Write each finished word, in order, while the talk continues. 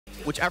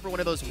whichever one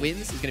of those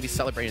wins is going to be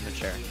celebrating the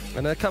chair.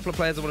 And a couple of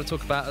players I want to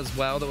talk about as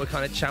well that were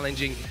kind of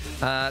challenging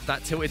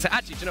that tilted. So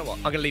actually, do you know what?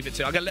 I'm going to leave it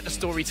to. I'm going to let the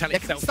story tell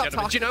itself,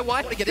 gentlemen. Do you know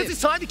why? Because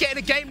it's time to get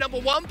into game number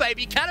 1,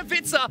 baby.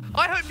 Katowice,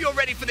 I hope you're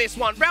ready for this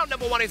one. Round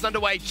number 1 is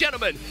underway.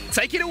 Gentlemen,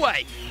 take it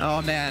away.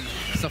 Oh, man.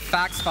 So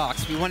Facts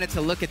Fox, we wanted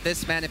to look at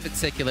this man in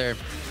particular,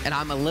 and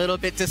I'm a little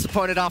bit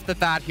disappointed off the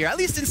bat here. At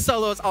least in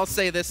solos, I'll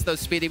say this, though,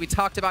 Speedy. We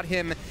talked about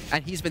him,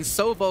 and he's been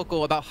so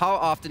vocal about how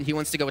often he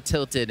wants to go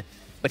tilted,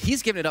 but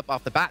he's given it up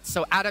off the bat.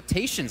 So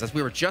adaptations, as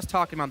we were just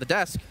talking on the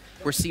desk,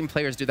 we're seeing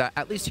players do that,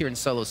 at least here in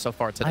solos so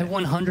far today. I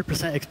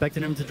 100%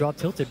 expected him to drop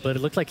tilted, but it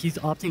looked like he's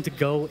opting to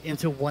go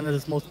into one of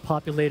his most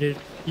populated,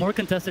 more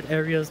contested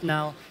areas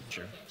now.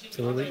 Sure.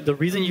 So the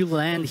reason you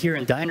land here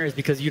in Diner is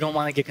because you don't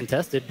want to get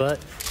contested, but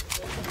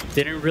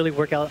didn't really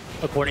work out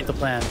according to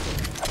plan.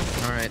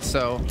 All right,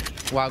 so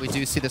while we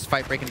do see this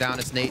fight breaking down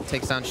as Nate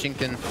takes down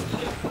Shinken,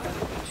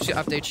 to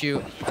update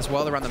you as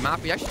well around the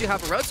map, we actually do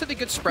have a relatively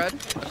good spread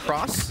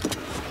across.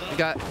 We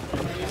got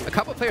a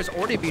couple of players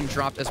already being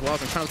dropped as well. I'm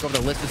trying to go over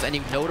the list. Is any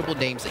notable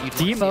names that you'd want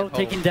to see Demo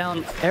taking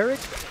down Eric.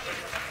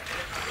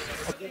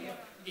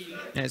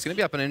 Yeah, it's going to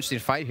be up an interesting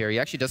fight here. He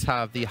actually does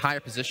have the higher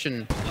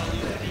position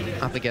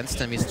up against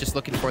him. He's just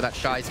looking for that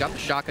shot. He's got the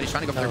shotgun. He's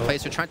trying to go for the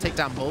replacer, trying to take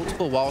down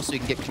multiple walls so he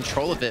can get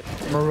control of it.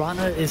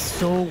 Marana is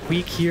so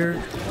weak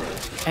here,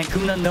 and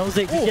Kuna knows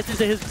it. He gets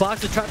into his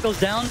box. The trap goes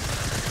down.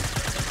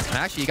 And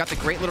actually, he got the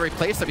great little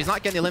replacer. He's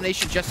not getting the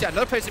elimination just yet.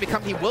 Another place to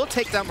become. He will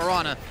take down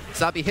Marana.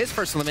 So that'll be his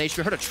first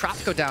elimination. We heard a trap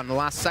go down in the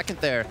last second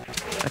there.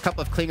 And a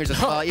couple of clingers as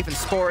well, even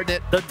sporting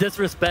it. The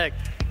disrespect.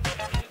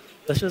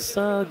 Let's just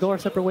go our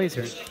separate ways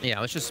here. Yeah,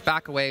 let's just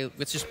back away.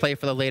 Let's just play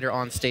for the later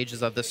on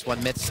stages of this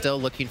one. Myth's still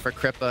looking for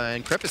Kripa,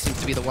 and Kripa seems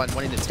to be the one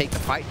wanting to take the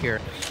fight here.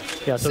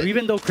 Yeah, so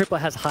even though Kripa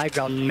has high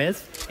ground,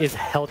 Myth is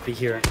healthy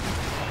here.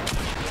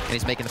 And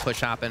he's making the push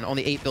happen.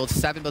 Only 8 builds,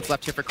 7 builds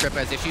left here for Kripa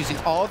as he's using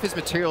all of his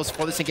materials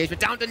for this engagement.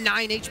 Down to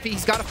 9 HP.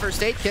 He's got a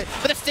first aid kit,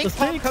 but the Stink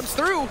Bomb comes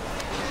through.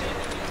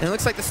 And it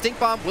looks like the Stink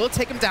Bomb will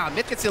take him down.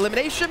 Myth gets the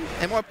elimination,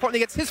 and more importantly,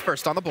 gets his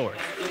first on the board.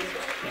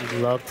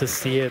 Love to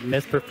see it.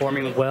 Myth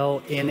performing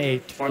well in a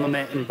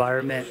tournament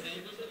environment.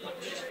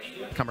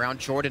 Come around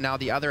Jordan now,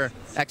 the other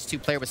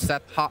X2 player with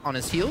Seth hot on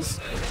his heels.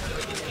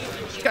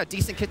 He's got a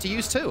decent kit to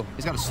use too.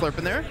 He's got a slurp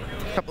in there,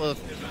 a couple of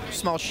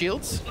small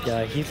shields.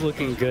 Yeah, he's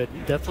looking good.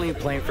 Definitely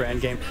playing for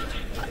endgame.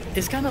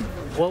 It's kind of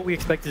what we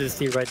expected to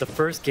see, right? The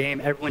first game,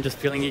 everyone just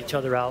feeling each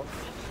other out.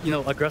 You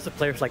know, aggressive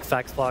players like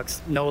Facts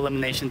Fox, no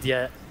eliminations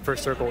yet,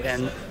 first circle,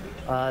 and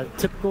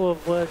typical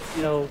of what,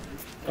 you know,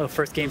 a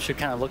first game should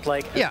kind of look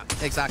like. Yeah,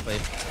 exactly.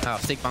 Oh,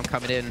 Stink Bomb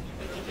coming in.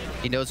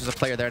 He knows there's a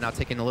player there now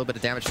taking a little bit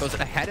of damage. Throws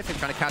it ahead of him,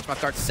 trying to catch him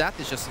off guard. Seth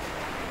is just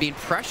being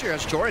pressured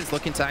as Jordan's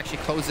looking to actually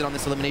close it on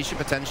this elimination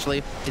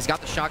potentially. He's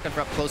got the shotgun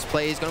for up close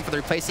play. He's going for the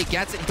replace. He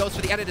gets it. He goes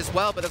for the edit as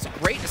well, but that's a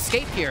great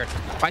escape here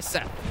by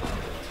Seth.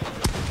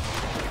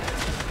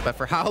 But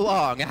for how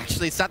long,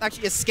 actually? Seth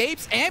actually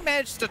escapes and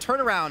manages to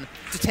turn around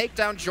to take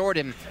down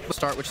Jordan. We'll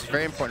start, which is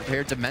very important for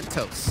here.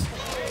 Dementos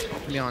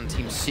on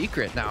Team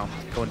Secret now,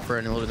 going for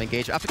an little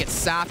engagement. Up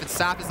against Saf, and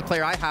Saf is the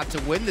player I have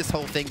to win this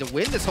whole thing, to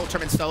win this whole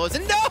tournament solos.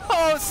 And no!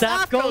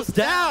 Saf goes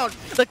down!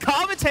 The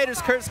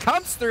commentator's curse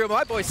comes through.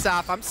 My boy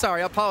Saf, I'm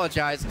sorry, I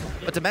apologize.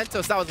 But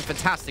Dementos, that was a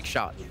fantastic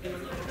shot.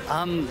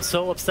 I'm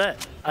so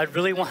upset. I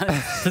really wanted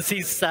to see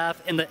Saf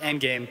in the end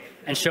game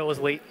and show us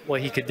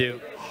what he could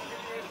do.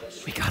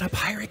 We got a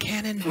pirate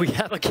cannon. We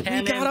have a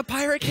cannon. We got a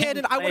pirate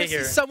cannon. I want to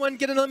see someone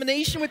get an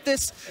elimination with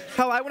this.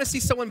 Hell, I want to see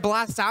someone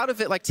blast out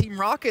of it like Team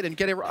Rocket and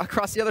get it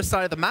across the other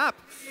side of the map.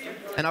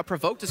 And our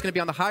Provoked is going to be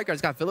on the high guard.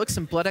 He's got Vilix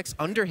and BloodX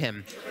under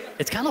him.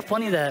 It's kind of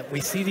funny that we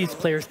see these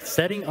players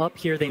setting up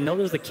here. They know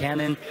there's a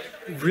cannon.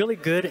 Really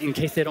good in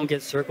case they don't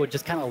get circled.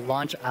 Just kind of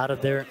launch out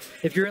of there.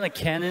 If you're in a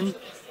cannon,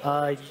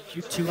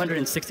 you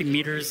 260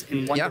 meters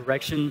in one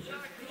direction.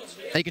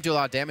 And you can do a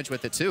lot of damage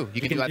with it too.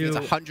 You can do, I think it's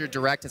 100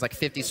 direct, it's like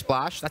 50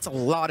 splash. That's a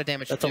lot of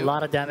damage. That's a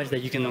lot of damage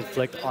that you can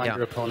inflict on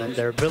your opponent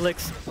there.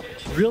 Vilix,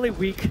 really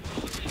weak.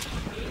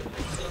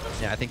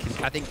 Yeah, I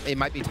think it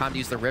might be time to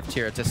use the Rift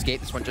here to escape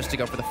this one, just to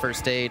go for the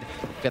first aid.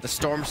 We got the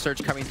Storm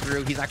Surge coming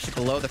through. He's actually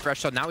below the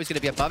threshold. Now he's going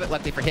to be above it,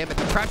 luckily for him. But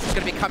the pressure's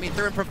going to be coming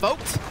through, and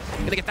Provoked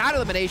going to get that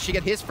elimination,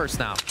 get his first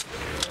now.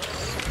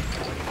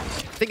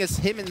 The thing is,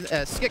 him and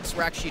Skix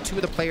were actually two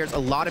of the players a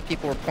lot of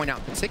people were pointing out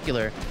in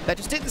particular that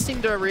just didn't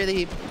seem to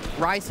really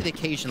rise to the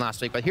occasion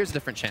last week, but here's a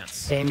different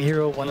chance. Aim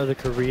Hero, one of the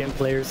Korean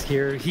players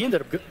here, he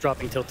ended up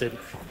dropping tilted.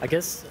 I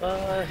guess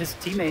his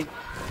teammate,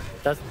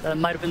 that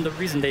might have been the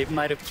reason. They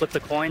might have flipped a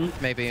coin.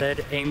 Maybe.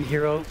 Said Aim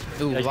Hero.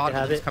 Ooh, a lot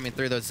of things coming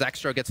through. Those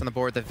Zextro gets on the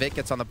board, the Vic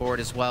gets on the board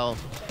as well.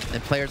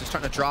 And players are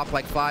starting to drop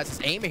like flies.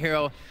 This Aim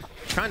Hero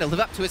trying to live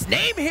up to his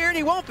name here, and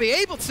he won't be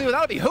able to.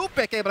 That'll be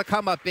Hoopik able to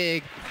come up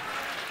big.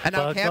 And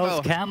now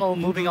Camo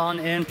moving on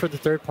in for the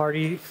third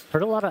party.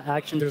 Heard a lot of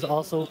action. There's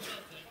also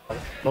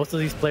most of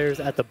these players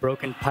at the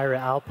broken Pirate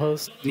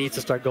Outpost needs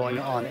to start going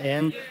on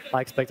in. I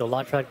expect a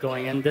launch pad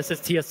going in. This is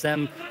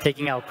TSM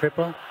taking out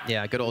Kripa.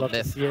 Yeah, good old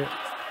Myth.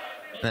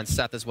 And then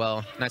Seth as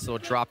well. Nice little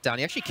drop down.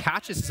 He actually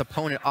catches his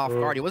opponent off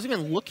guard. He wasn't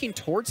even looking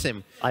towards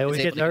him. I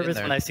always get nervous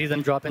when I see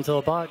them drop into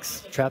a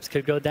box. Traps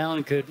could go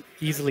down, could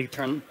easily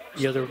turn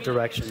the other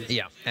direction.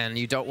 Yeah, and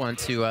you don't want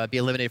to be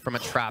eliminated from a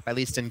trap, at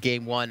least in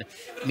game one.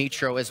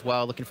 Mitro as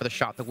well, looking for the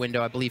shot the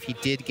window. I believe he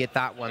did get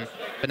that one.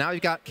 But now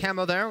we've got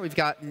Camo there. We've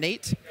got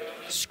Nate,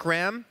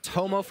 Scram,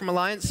 Tomo from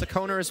Alliance,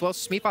 Sakoner as well.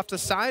 Smeep off to the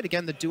side.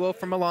 Again, the duo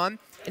from Milan.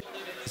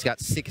 He's got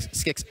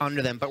Skix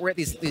under them, but we're at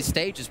these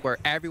stages where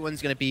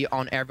everyone's going to be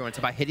on everyone. It's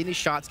about hitting these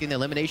shots, getting the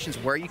eliminations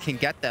where you can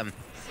get them.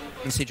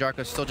 You see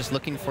Jarko's still just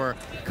looking for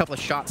a couple of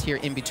shots here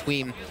in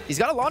between. He's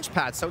got a launch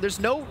pad, so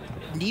there's no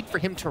need for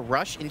him to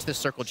rush into the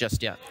circle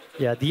just yet.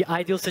 Yeah, the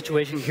ideal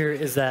situation here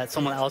is that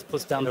someone else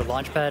puts down their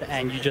launch pad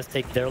and you just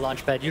take their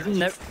launch pad. You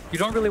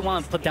don't really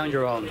want to put down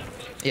your own.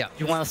 Yeah.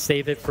 You want to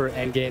save it for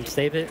endgame,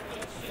 save it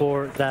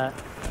for that,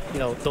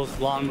 those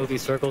long moving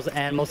circles.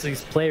 And most of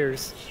these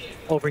players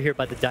over here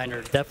by the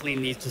diner definitely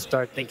needs to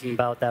start thinking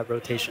about that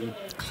rotation.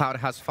 Cloud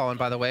has fallen,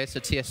 by the way, so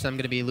TSM going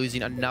to be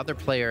losing another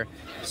player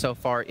so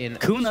far in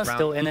Kuna's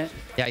still in it.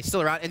 Yeah, he's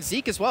still around, and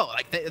Zeke as well.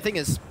 Like the thing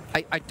is,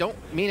 I don't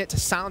mean it to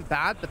sound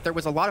bad, but there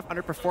was a lot of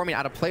underperforming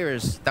out of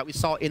players that we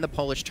saw in the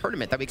Polish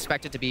tournament that we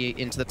expected to be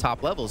into the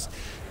top levels.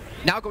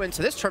 Now going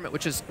into this tournament,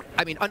 which is,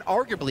 I mean,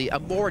 unarguably a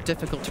more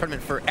difficult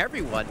tournament for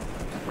everyone,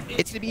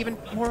 it's going to be even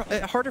more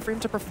harder for him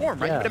to perform,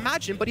 right? Yeah. You would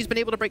imagine, but he's been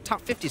able to break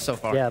top 50 so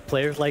far. Yeah,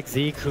 players like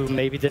Zeke, who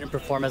maybe didn't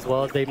perform as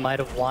well as they might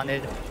have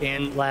wanted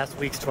in last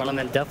week's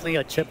tournament, definitely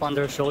a chip on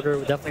their shoulder,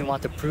 definitely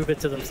want to prove it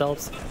to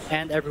themselves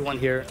and everyone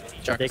here.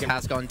 Jarkos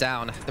has gone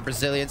down. The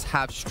Brazilians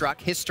have struck.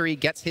 History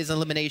gets his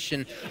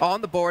elimination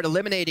on the board,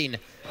 eliminating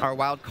our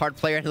wild card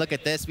player. And look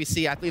at this. We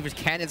see, I believe there's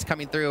cannons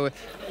coming through.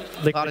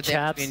 Liquid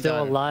Chap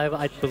still alive.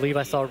 I believe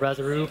I saw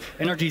Razaru.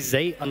 Energy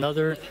Zate,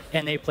 another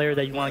NA player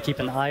that you want to keep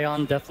an eye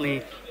on.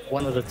 Definitely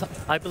one of the top.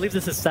 I believe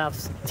this is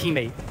Saf's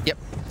teammate. Yep,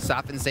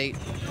 Saf and Zate.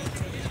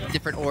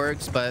 Different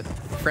orgs, but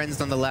friends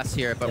nonetheless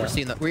here. But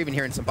yeah. we're even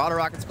hearing some bottle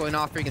rockets going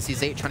off here. You can see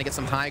Zate trying to get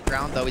some high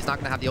ground, though. He's not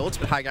going to have the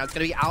ultimate high ground. It's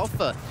going to be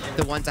Alpha,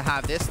 the one to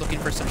have this, looking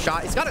for some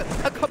shot. He's got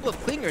a couple of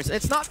clingers. And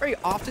it's not very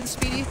often,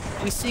 Speedy,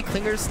 we see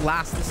clingers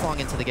last this long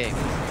into the game.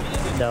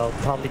 No,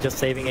 probably just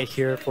saving it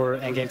here for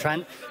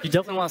endgame. You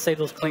definitely want to save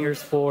those clingers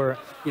for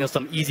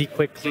some easy,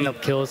 quick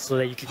cleanup kills so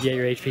that you can get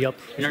your HP up.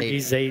 Energy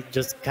Zate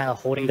just kind of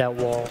holding that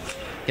wall.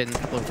 Getting a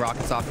couple of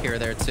rockets off here or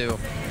there too.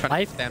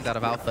 Trying to spammed out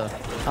of Alpha.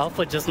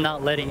 Alpha just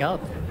not letting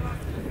up.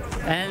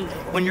 And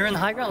when you're in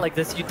high ground like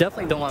this, you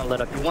definitely don't want to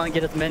let up. You want to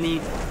get as many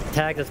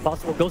tags as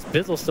possible. Ghost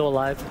Bizzle still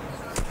alive.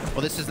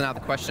 Well, this is now the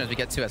question as we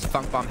get to, as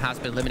Funk Bomb has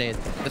been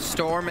eliminated. The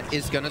Storm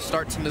is going to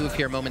start to move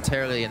here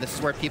momentarily, and this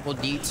is where people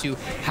need to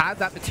have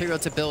that material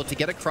to build, to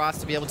get across,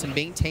 to be able to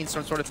maintain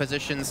some sort of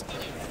positions.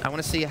 I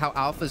want to see how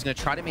Alpha is going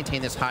to try to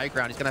maintain this high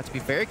ground. He's going to have to be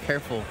very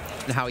careful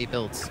in how he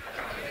builds.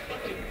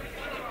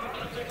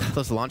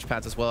 Those launch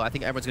pads as well. I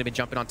think everyone's going to be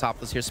jumping on top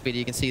of this here, Speedy.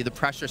 You can see the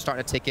pressure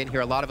starting to tick in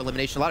here. A lot of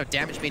elimination, a lot of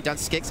damage being done.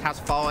 Skix has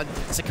fallen.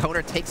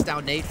 Sakoner takes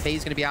down Nate.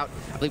 Faye's going to be out,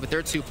 I believe, with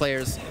their two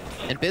players.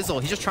 And Bizzle,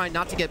 he's just trying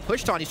not to get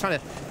pushed on. He's trying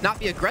to not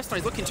be aggressive on.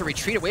 He's looking to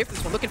retreat away from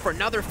this one, looking for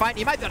another fight.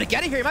 He might be able to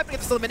get it here. He might be able to get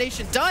this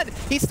elimination done.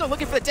 He's still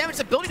looking for the damage.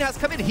 The building has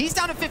come in. He's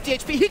down to 50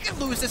 HP. He could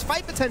lose this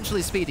fight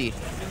potentially, Speedy.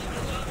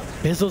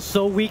 Bizzle's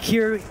so weak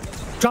here.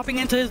 Dropping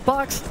into his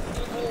box.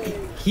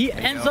 He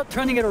ends up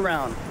turning it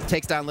around.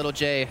 Takes down Little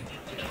J.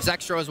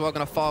 Zextro as well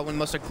going to fall, one of the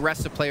most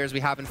aggressive players we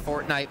have in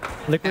Fortnite.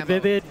 Liquid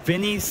Vivid,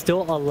 Vinny's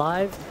still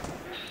alive.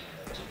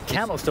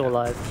 Camo's still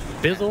alive.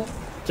 Bizzle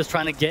just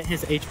trying to get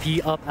his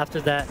HP up after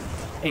that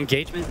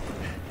engagement.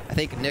 I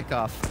think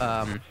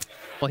Nikoff,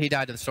 well, he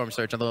died to the Storm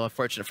Surge. A little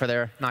unfortunate for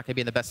there. Not going to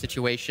be in the best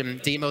situation.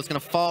 Demo's going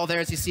to fall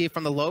there, as you see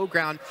from the low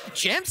ground.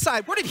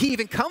 Jamside, where did he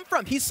even come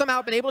from? He's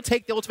somehow been able to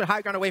take the ultimate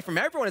high ground away from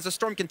everyone as the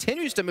Storm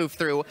continues to move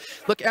through.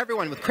 Look,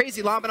 everyone with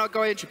Crazy Llama not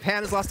going.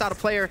 Japan has lost out a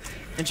player.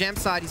 And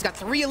Jamside, he's got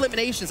 3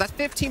 eliminations. That's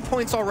 15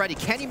 points already.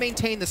 Can he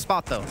maintain this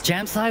spot, though?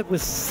 Jamside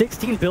with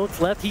 16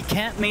 builds left. He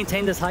can't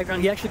maintain this high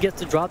ground. He actually gets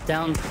to drop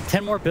down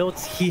 10 more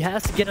builds. He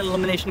has to get an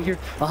elimination here.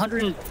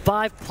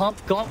 105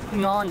 pump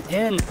going on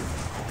in.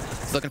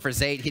 Looking for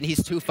Zayd.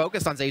 He's too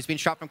focused on Zayd. He's being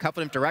shot from a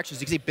couple of different directions.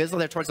 You can see Bizzle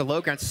there towards the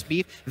low ground.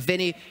 Spieth,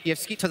 Vinny. You have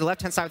Skeet to the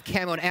left-hand side with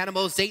Camo and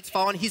Animal. Zayd's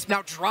fallen. He's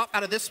now dropped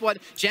out of this one.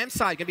 Jamside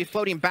going to be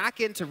floating back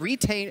in to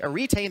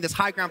retain this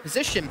high ground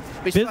position.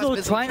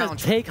 Bizzle trying to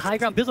take high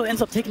ground. Bizzle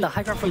ends up taking the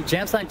high ground from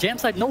Jamside.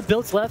 Jamside, no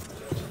builds left.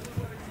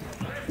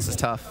 This is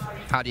tough.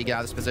 How do you get out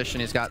of this position?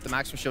 He's got the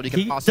maximum shield he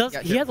can possibly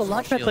get. He has a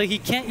launch pad play. He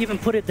can't even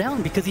put it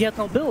down because he has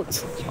no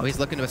builds. Oh, he's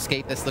looking to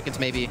escape this, looking to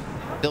maybe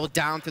build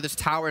down through this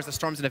tower as the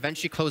Storms and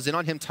eventually close in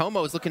on him.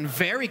 Tomo is looking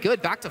very good,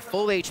 back to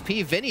full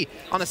HP. Vinny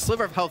on a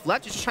sliver of health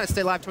left, just trying to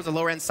stay alive towards the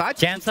lower end side.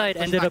 Jamside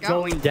ended up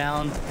going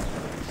down,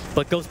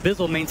 but Ghost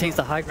Bizzle maintains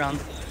the high ground.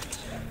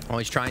 Oh,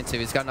 he's trying to.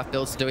 He's got enough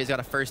builds to do it. He's got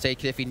a first aid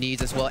kit if he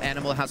needs as well.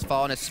 Animal has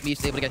fallen as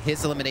Smeef's able to get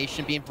his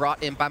elimination, being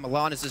brought in by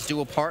Milan as his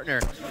dual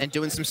partner and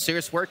doing some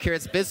serious work here.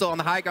 It's Bizzle on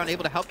the high ground,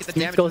 able to help get the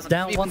damage. Goes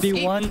down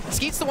 1v1.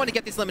 Skeet's the one to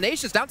get these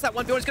eliminations. Down to that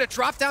 1v1. He's going to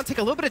drop down, take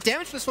a little bit of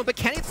damage from this one, but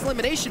can he get this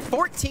elimination?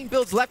 14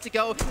 builds left to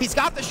go. He's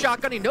got the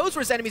shotgun. He knows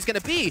where his enemy's going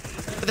to be,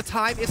 but the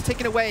time is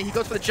taken away. He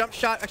goes for the jump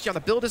shot, actually on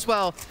the build as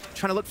well,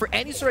 trying to look for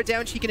any sort of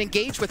damage he can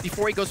engage with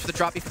before he goes for the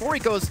drop, before he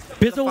goes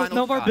Bizzle with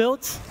no more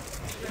builds.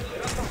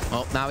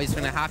 Well, now he's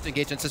going to have to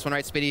engage into this one,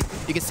 right, Speedy?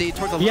 You can see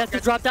towards the He has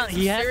to drop down.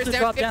 He has to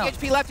drop down.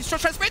 50 HP left. He's still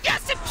trying to sprint.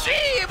 Yes,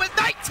 SMG with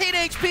 19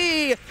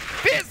 HP.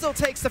 Bizzle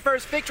takes the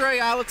first victory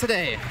out of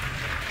today.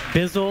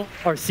 Bizzle,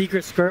 our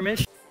secret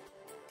skirmish.